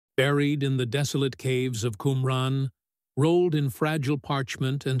Buried in the desolate caves of Qumran, rolled in fragile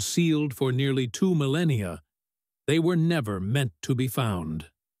parchment and sealed for nearly 2 millennia, they were never meant to be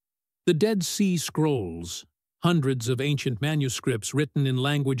found. The Dead Sea Scrolls, hundreds of ancient manuscripts written in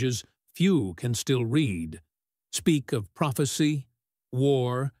languages few can still read, speak of prophecy,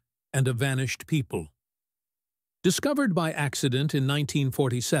 war, and a vanished people. Discovered by accident in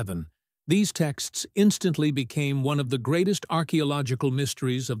 1947, these texts instantly became one of the greatest archaeological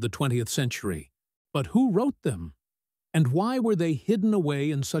mysteries of the 20th century. But who wrote them? And why were they hidden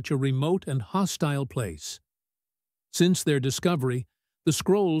away in such a remote and hostile place? Since their discovery, the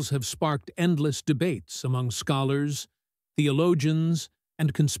scrolls have sparked endless debates among scholars, theologians,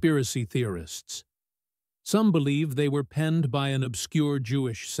 and conspiracy theorists. Some believe they were penned by an obscure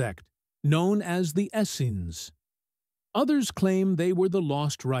Jewish sect, known as the Essenes. Others claim they were the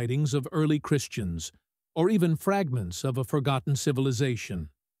lost writings of early Christians, or even fragments of a forgotten civilization.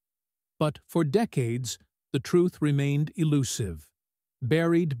 But for decades, the truth remained elusive,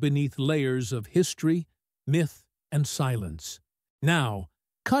 buried beneath layers of history, myth, and silence. Now,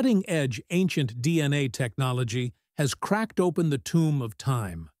 cutting-edge ancient DNA technology has cracked open the tomb of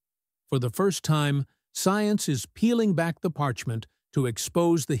time. For the first time, science is peeling back the parchment to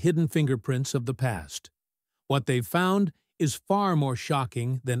expose the hidden fingerprints of the past. What they've found is far more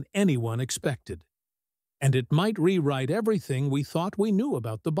shocking than anyone expected. And it might rewrite everything we thought we knew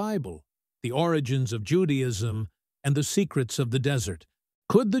about the Bible, the origins of Judaism, and the secrets of the desert.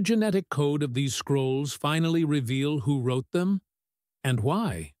 Could the genetic code of these scrolls finally reveal who wrote them? And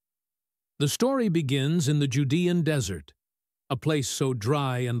why? The story begins in the Judean desert, a place so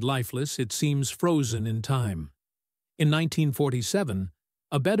dry and lifeless it seems frozen in time. In 1947,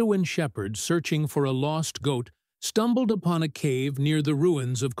 a Bedouin shepherd searching for a lost goat stumbled upon a cave near the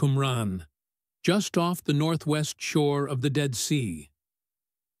ruins of Qumran, just off the northwest shore of the Dead Sea.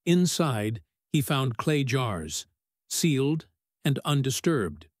 Inside, he found clay jars, sealed and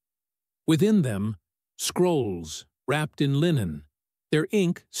undisturbed. Within them, scrolls wrapped in linen, their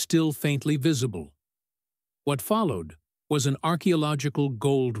ink still faintly visible. What followed was an archaeological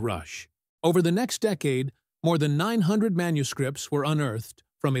gold rush. Over the next decade, more than 900 manuscripts were unearthed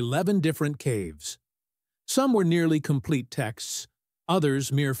from 11 different caves. Some were nearly complete texts,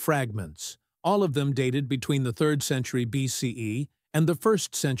 others mere fragments, all of them dated between the 3rd century BCE and the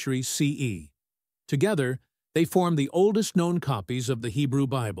 1st century CE. Together, they form the oldest known copies of the Hebrew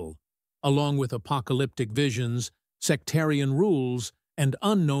Bible, along with apocalyptic visions, sectarian rules, and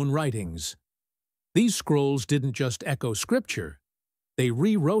unknown writings. These scrolls didn't just echo scripture, they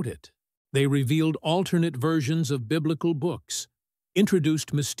rewrote it. They revealed alternate versions of biblical books,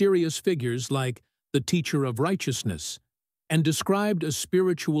 introduced mysterious figures like the Teacher of Righteousness, and described a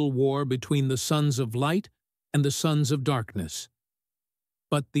spiritual war between the sons of light and the sons of darkness.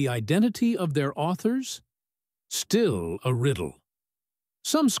 But the identity of their authors? Still a riddle.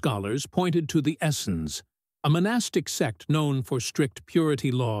 Some scholars pointed to the Essenes, a monastic sect known for strict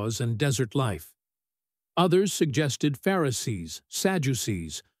purity laws and desert life. Others suggested Pharisees,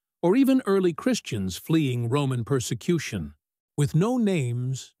 Sadducees, or even early Christians fleeing Roman persecution. With no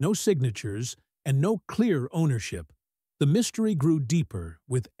names, no signatures, and no clear ownership, the mystery grew deeper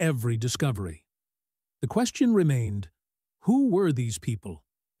with every discovery. The question remained, who were these people,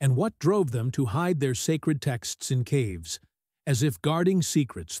 and what drove them to hide their sacred texts in caves, as if guarding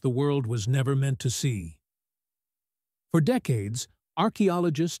secrets the world was never meant to see? For decades,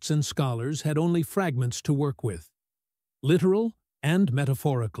 archaeologists and scholars had only fragments to work with, literal and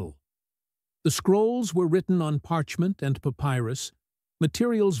metaphorical. The scrolls were written on parchment and papyrus,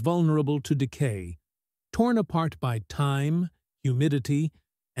 materials vulnerable to decay, torn apart by time, humidity,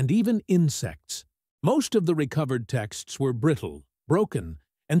 and even insects. Most of the recovered texts were brittle, broken,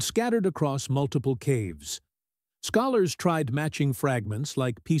 and scattered across multiple caves. Scholars tried matching fragments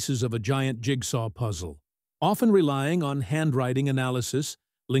like pieces of a giant jigsaw puzzle, often relying on handwriting analysis,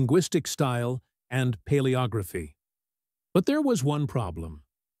 linguistic style, and paleography. But there was one problem.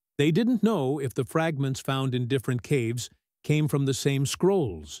 They didn't know if the fragments found in different caves came from the same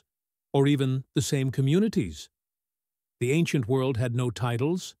scrolls, or even the same communities. The ancient world had no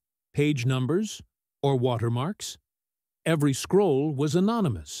titles, page numbers, or watermarks. Every scroll was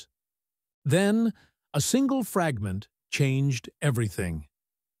anonymous. Then, a single fragment changed everything.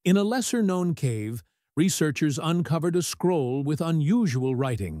 In a lesser-known cave, researchers uncovered a scroll with unusual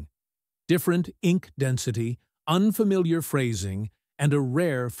writing, different ink density, unfamiliar phrasing, and a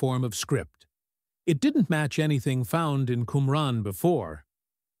rare form of script. It didn't match anything found in Qumran before,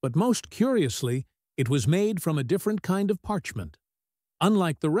 but most curiously, it was made from a different kind of parchment.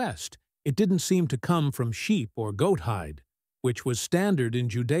 Unlike the rest, it didn't seem to come from sheep or goat hide. which was standard in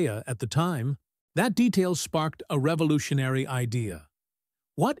Judea at the time. That detail sparked a revolutionary idea.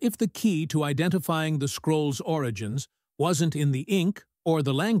 What if the key to identifying the scroll's origins wasn't in the ink or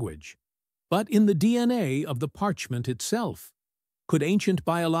the language, but in the DNA of the parchment itself? Could ancient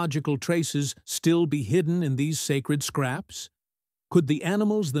biological traces still be hidden in these sacred scraps? Could the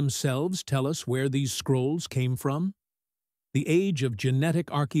animals themselves tell us where these scrolls came from? The age of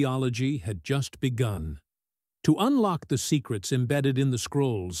genetic archaeology had just begun. To unlock the secrets embedded in the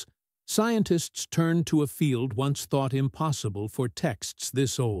scrolls, scientists turned to a field once thought impossible for texts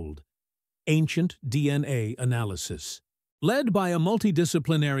this old: ancient DNA analysis. Led by a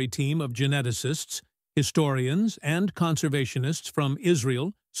multidisciplinary team of geneticists, historians, and conservationists from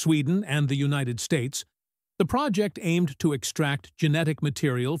Israel, Sweden, and the United States, the project aimed to extract genetic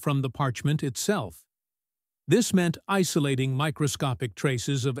material from the parchment itself. This meant isolating microscopic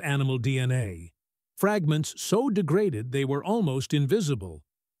traces of animal DNA, fragments so degraded they were almost invisible,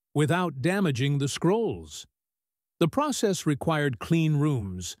 without damaging the scrolls. The process required clean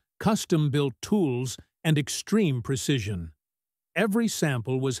rooms, custom-built tools, and extreme precision. Every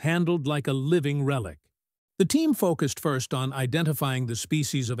sample was handled like a living relic. The team focused first on identifying the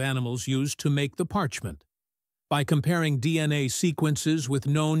species of animals used to make the parchment. By comparing DNA sequences with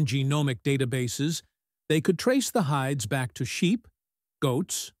known genomic databases, they could trace the hides back to sheep,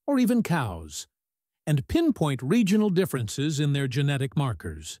 goats, or even cows, and pinpoint regional differences in their genetic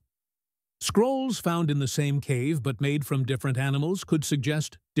markers. Scrolls found in the same cave but made from different animals could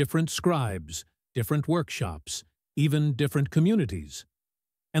suggest different scribes, different workshops, even different communities.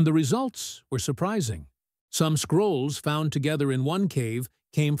 And the results were surprising. Some scrolls found together in one cave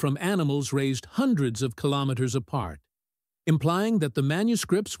came from animals raised hundreds of kilometers apart, implying that the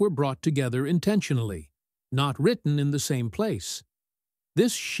manuscripts were brought together intentionally, not written in the same place.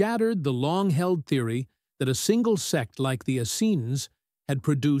 This shattered the long-held theory that a single sect like the Essenes had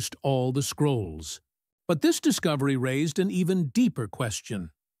produced all the scrolls. But this discovery raised an even deeper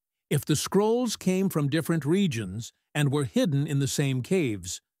question. If the scrolls came from different regions and were hidden in the same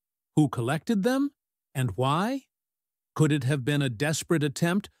caves, who collected them and why? Could it have been a desperate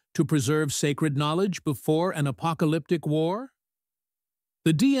attempt to preserve sacred knowledge before an apocalyptic war?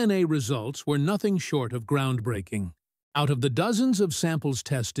 The DNA results were nothing short of groundbreaking. Out of the dozens of samples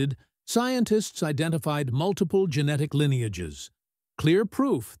tested, scientists identified multiple genetic lineages, clear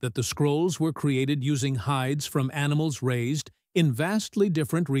proof that the scrolls were created using hides from animals raised in vastly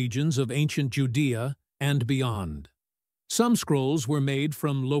different regions of ancient Judea and beyond. Some scrolls were made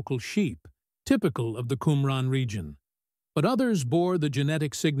from local sheep, typical of the Qumran region, but others bore the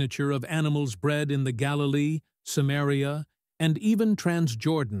genetic signature of animals bred in the Galilee, Samaria, and even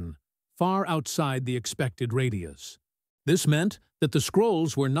Transjordan, far outside the expected radius. This meant that the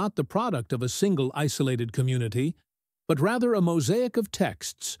scrolls were not the product of a single isolated community, but rather a mosaic of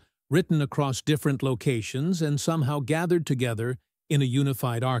texts written across different locations and somehow gathered together in a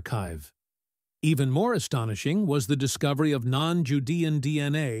unified archive. Even more astonishing was the discovery of non-Judean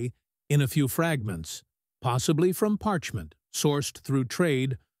DNA in a few fragments, possibly from parchment, sourced through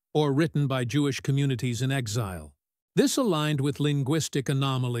trade or written by Jewish communities in exile. This aligned with linguistic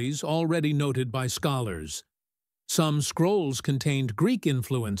anomalies already noted by scholars. Some scrolls contained Greek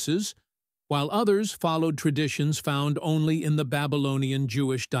influences, while others followed traditions found only in the Babylonian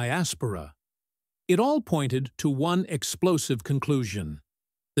Jewish diaspora. It all pointed to one explosive conclusion.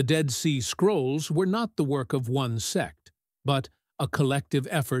 The Dead Sea Scrolls were not the work of one sect, but a collective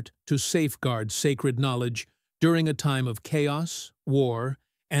effort to safeguard sacred knowledge during a time of chaos, war,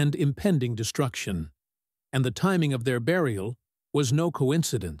 and impending destruction. And the timing of their burial was no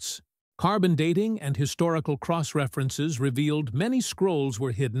coincidence. Carbon dating and historical cross-references revealed many scrolls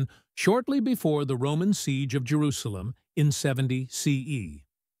were hidden shortly before the Roman siege of Jerusalem in 70 CE.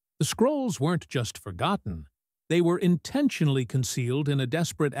 The scrolls weren't just forgotten. They were intentionally concealed in a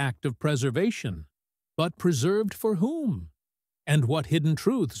desperate act of preservation. But preserved for whom? And what hidden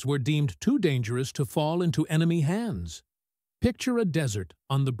truths were deemed too dangerous to fall into enemy hands? Picture a desert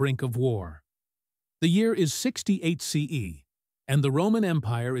on the brink of war. The year is 68 CE, and the Roman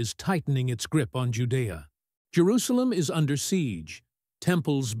Empire is tightening its grip on Judea. Jerusalem is under siege,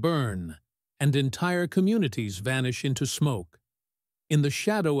 temples burn, and entire communities vanish into smoke. In the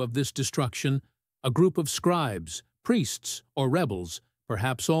shadow of this destruction, a group of scribes, priests, or rebels,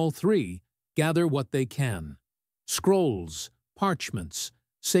 perhaps all three, gather what they can: scrolls, parchments,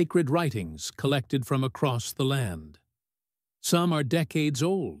 sacred writings collected from across the land. Some are decades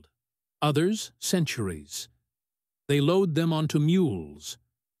old, others centuries. They load them onto mules,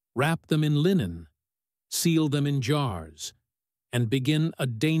 wrap them in linen, seal them in jars, and begin a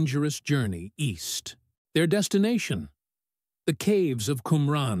dangerous journey east. Their destination? The caves of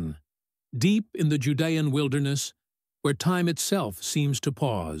Qumran, deep in the Judean wilderness, where time itself seems to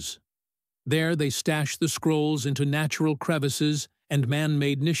pause. There they stash the scrolls into natural crevices and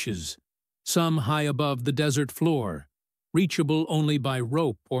man-made niches, some high above the desert floor, reachable only by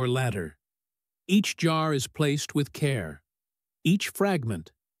rope or ladder. Each jar is placed with care, each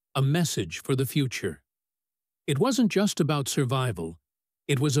fragment a message for the future. It wasn't just about survival,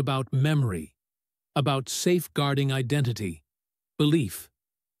 it was about memory, about safeguarding identity, belief,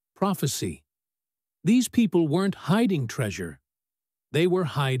 prophecy. These people weren't hiding treasure, they were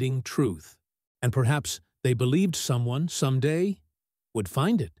hiding truth. And perhaps they believed someone, someday, would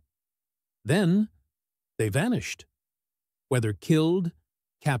find it. Then, they vanished. Whether killed,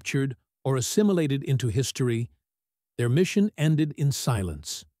 captured, or assimilated into history, their mission ended in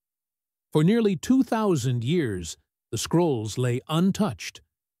silence. For nearly 2,000 years, the scrolls lay untouched,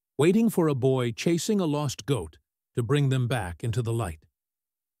 waiting for a boy chasing a lost goat to bring them back into the light.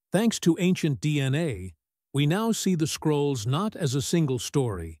 Thanks to ancient DNA, we now see the scrolls not as a single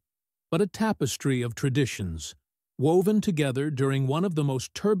story, but a tapestry of traditions, woven together during one of the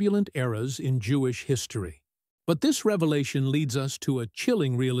most turbulent eras in Jewish history. But this revelation leads us to a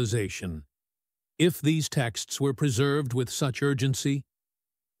chilling realization. If these texts were preserved with such urgency,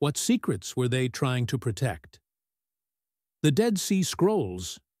 what secrets were they trying to protect? The Dead Sea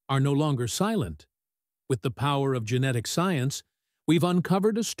Scrolls are no longer silent. With the power of genetic science, we've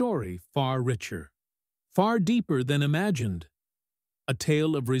uncovered a story far richer, far deeper than imagined. A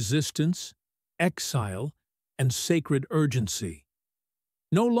tale of resistance, exile, and sacred urgency.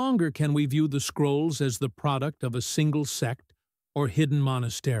 No longer can we view the scrolls as the product of a single sect or hidden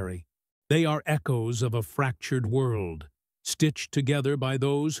monastery. They are echoes of a fractured world, stitched together by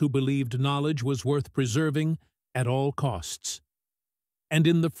those who believed knowledge was worth preserving at all costs. And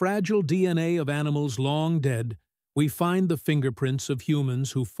in the fragile DNA of animals long dead, we find the fingerprints of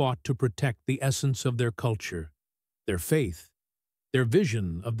humans who fought to protect the essence of their culture, their faith, their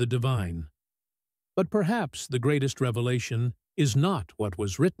vision of the divine. But perhaps the greatest revelation is not what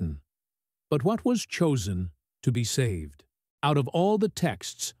was written, but what was chosen to be saved. Out of all the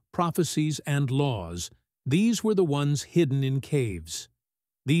texts, prophecies, and laws, these were the ones hidden in caves.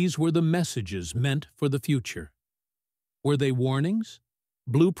 These were the messages meant for the future. Were they warnings,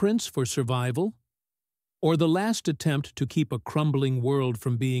 blueprints for survival, or the last attempt to keep a crumbling world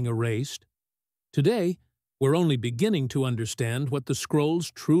from being erased? Today, we're only beginning to understand what the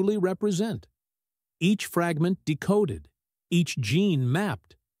scrolls truly represent. Each fragment decoded, each gene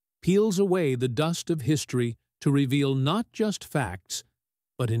mapped, peels away the dust of history to reveal not just facts,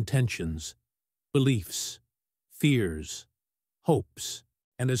 but intentions, beliefs, fears, hopes.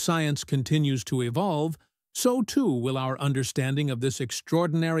 And as science continues to evolve, so too will our understanding of this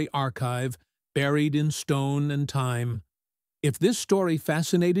extraordinary archive buried in stone and time. If this story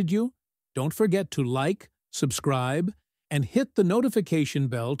fascinated you, don't forget to like, subscribe, and hit the notification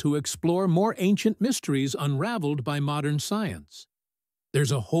bell to explore more ancient mysteries unraveled by modern science.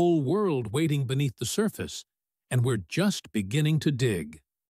 There's a whole world waiting beneath the surface, and we're just beginning to dig.